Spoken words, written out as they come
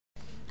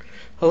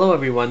Hello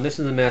everyone, this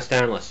is the Masked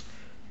Analyst.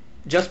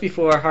 Just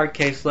before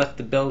Hardcase left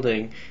the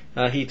building,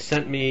 he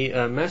sent me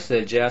a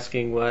message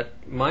asking what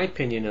my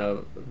opinion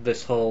of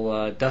this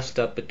whole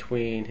dust-up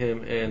between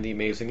him and the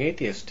Amazing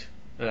Atheist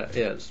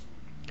is.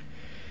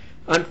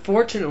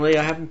 Unfortunately,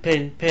 I haven't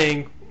been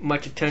paying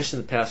much attention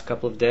the past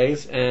couple of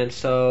days, and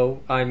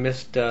so I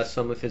missed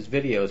some of his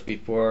videos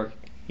before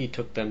he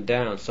took them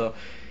down. So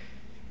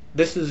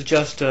this is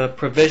just a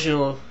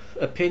provisional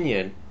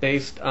opinion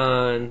based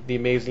on the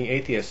Amazing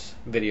Atheist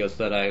videos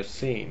that I have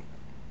seen.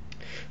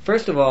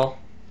 First of all,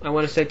 I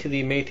want to say to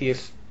the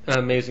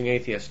Amazing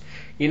Atheist,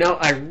 you know,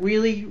 I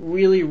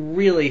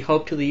really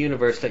hope to the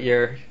universe that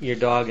your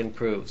dog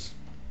improves.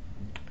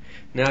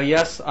 Now,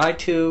 yes, I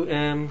too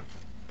am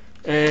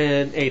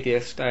an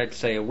atheist. I'd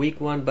say a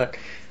weak one, but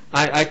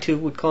I too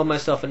would call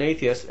myself an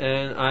atheist,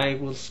 and I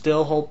will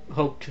still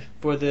hope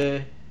for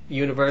the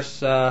universe,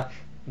 though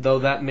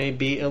that may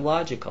be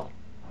illogical.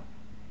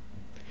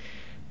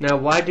 Now,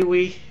 why do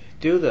we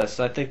do this?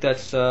 I think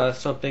that's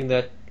something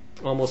that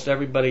almost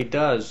everybody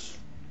does,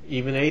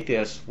 even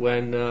atheists,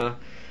 when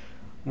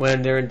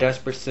they're in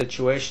desperate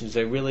situations.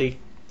 They really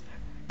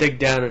dig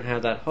down and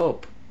have that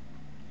hope.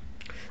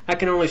 I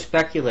can only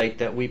speculate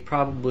that we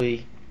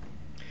probably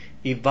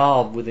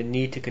evolved with a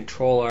need to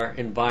control our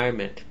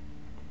environment.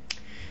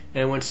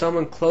 And when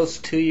someone close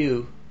to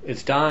you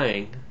is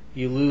dying,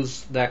 you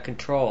lose that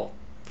control.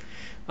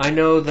 I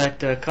know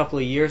that a couple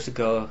of years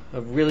ago,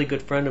 a really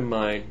good friend of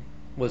mine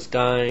was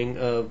dying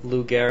of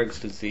Lou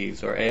Gehrig's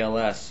disease, or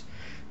ALS,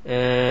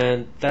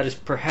 and that is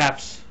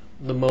perhaps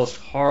the most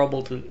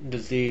horrible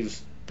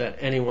disease that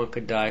anyone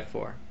could die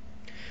for.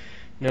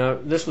 Now,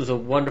 this was a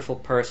wonderful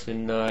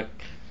person.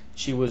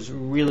 She was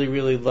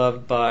really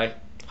loved by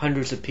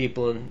hundreds of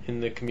people in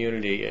the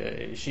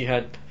community. She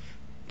had,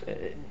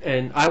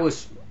 and I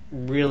was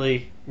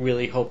really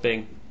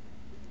hoping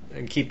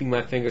and keeping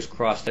my fingers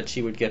crossed that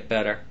she would get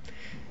better.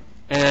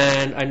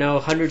 And I know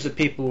hundreds of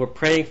people were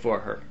praying for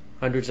her.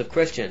 Hundreds of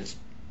Christians.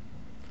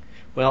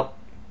 Well,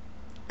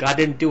 God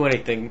didn't do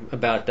anything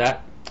about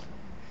that.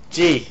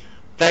 Gee,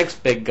 thanks,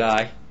 big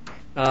guy.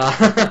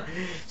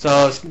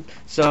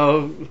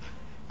 So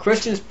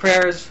Christians'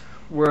 prayers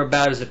were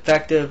about as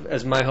effective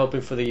as my hoping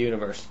for the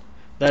universe.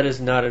 That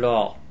is not at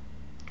all.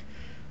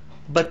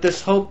 But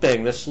this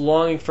hoping, this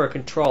longing for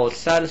control, it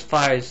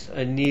satisfies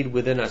a need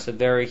within us, a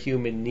very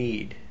human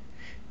need.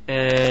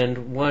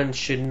 And one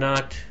should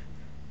not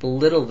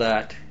belittle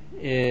that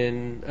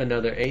in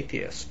another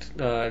atheist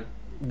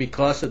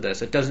because of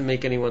this. It doesn't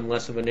make anyone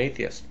less of an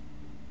atheist,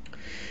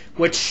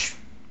 which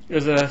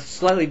is a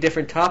slightly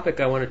different topic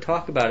I want to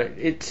talk about.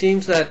 It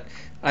seems that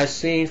I've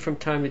seen from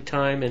time to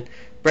time, and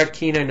Brett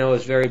Keane I know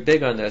is very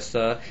big on this,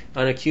 on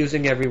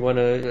accusing everyone,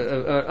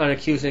 on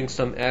accusing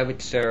some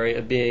adversary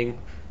of being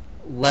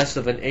less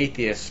of an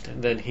atheist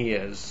than he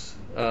is,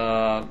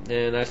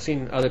 and I've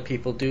seen other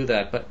people do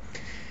that, but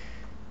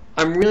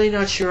I'm really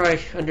not sure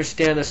I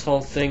understand this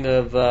whole thing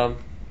of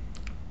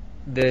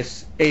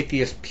this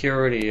atheist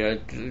purity.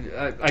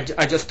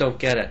 I just don't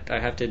get it. I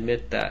have to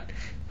admit that.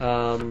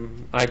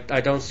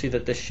 I don't see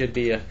that this should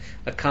be a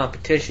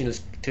competition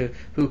as to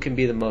who can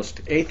be the most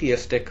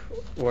atheistic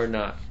or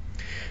not.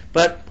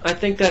 But I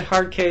think that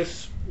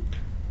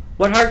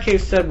what Hardcase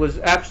said was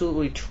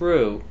absolutely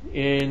true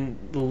in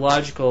the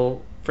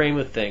logical frame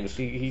of things.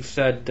 He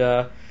said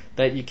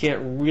that you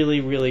can't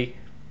really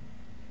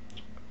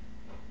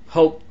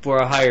hope for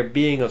a higher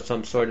being of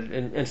some sort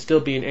and still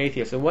be an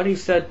atheist. And what he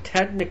said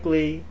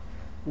technically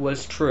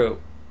was true,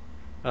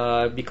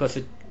 because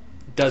it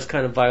does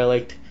kind of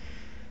violate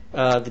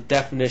the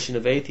definition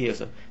of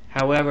atheism.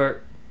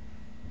 However,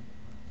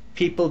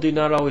 people do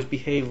not always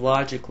behave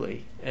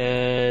logically,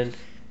 and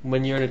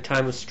when you're in a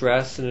time of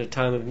stress and a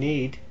time of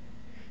need,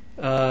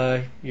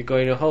 you're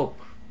going to hope.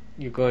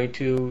 You're going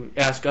to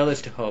ask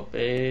others to hope,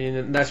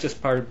 and that's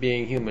just part of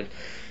being human.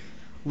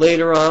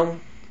 Later on,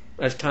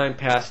 as time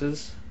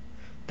passes,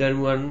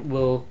 then one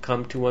will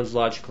come to one's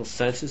logical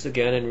senses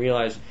again and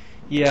realize,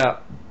 yeah,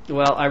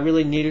 well, I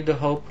really needed to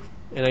hope,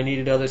 and I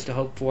needed others to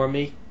hope for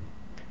me.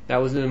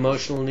 That was an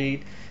emotional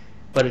need,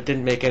 but it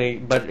didn't make any.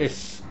 But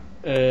it's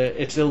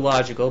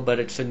illogical, but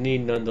it's a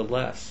need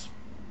nonetheless.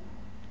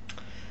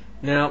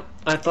 Now,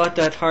 I thought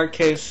that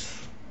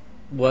Hardcase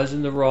was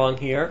in the wrong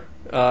here,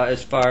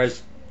 as far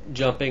as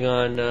jumping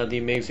on the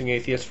Amazing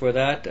Atheist for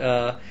that.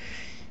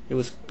 It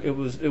was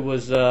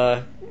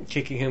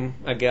kicking him,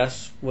 I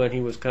guess, when he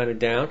was kind of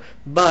down.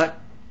 But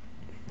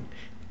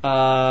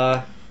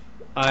I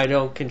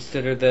don't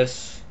consider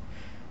this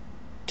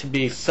to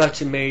be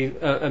such a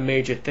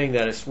major thing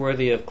that it's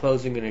worthy of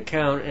closing an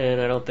account, and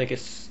I don't think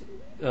it's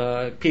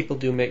people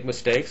do make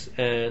mistakes,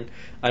 and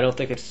I don't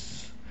think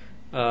it's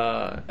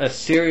a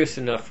serious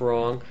enough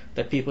wrong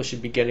that people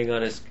should be getting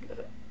on his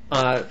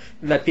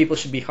that people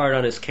should be hard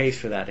on his case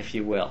for that, if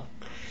you will.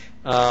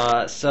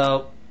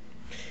 So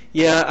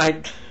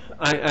yeah,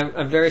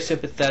 I'm very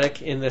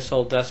sympathetic in this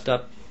whole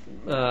dust-up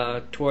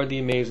toward the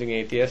Amazing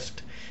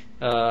Atheist.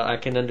 I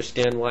can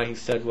understand why he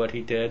said what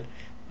he did.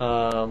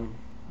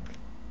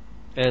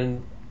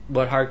 And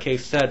what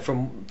Hardcase said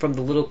from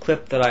the little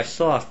clip that I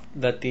saw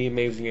that the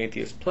Amazing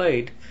Atheist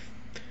played.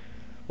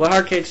 What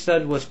Hardcase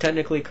said was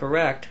technically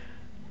correct,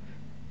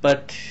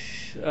 but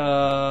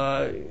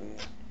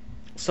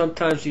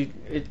sometimes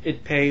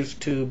it pays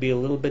to be a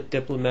little bit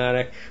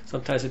diplomatic.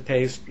 Sometimes it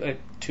pays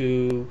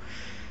to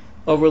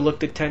overlook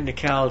the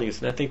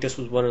technicalities, and I think this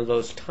was one of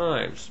those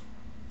times.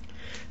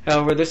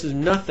 However, this is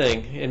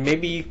nothing, and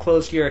maybe you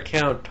closed your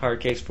account,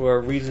 Hardcase, for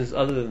reasons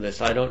other than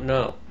this. I don't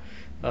know.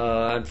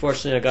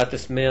 Unfortunately, I got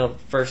this mail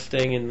first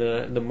thing in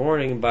the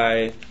morning.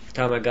 By the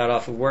time I got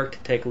off of work to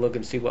take a look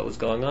and see what was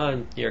going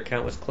on, your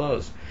account was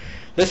closed.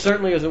 This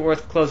certainly isn't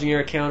worth closing your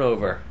account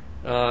over.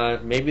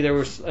 Maybe there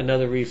was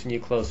another reason you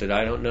closed it.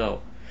 I don't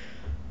know.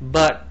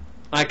 But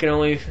I can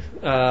only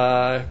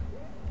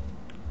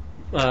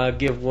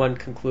give one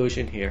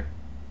conclusion here.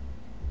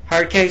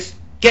 Hardcase,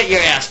 get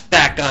your ass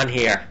back on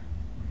here.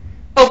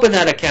 Open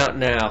that account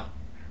now.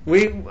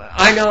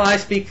 I know I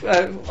speak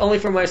only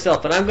for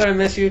myself, but I'm going to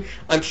miss you.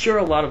 I'm sure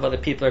a lot of other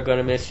people are going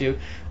to miss you.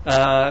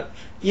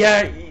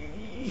 Yeah,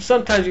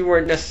 sometimes you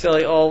weren't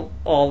necessarily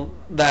all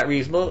that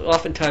reasonable.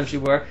 Oftentimes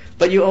you were,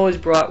 but you always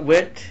brought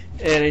wit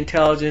and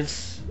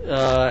intelligence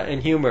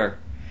and humor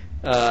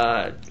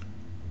to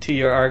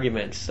your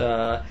arguments.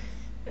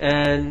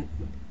 And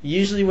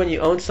usually when you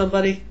own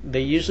somebody,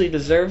 they usually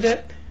deserved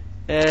it.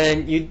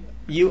 And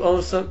you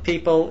own some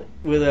people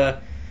with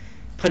a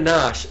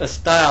panache, a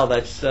style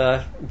that's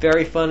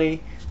very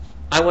funny.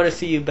 I want to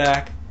see you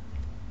back.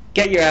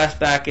 Get your ass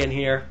back in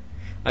here.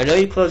 I know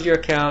you closed your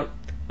account.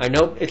 I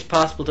know it's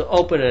possible to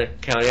open an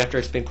account after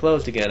it's been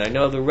closed again. I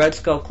know the Red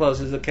Skull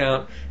closed his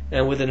account,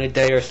 and within a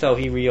day or so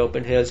he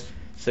reopened his.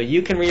 So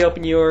you can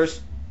reopen yours.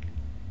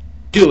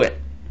 Do it.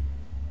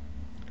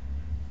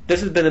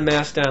 This has been the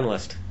Masked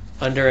Analyst,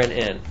 under an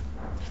N.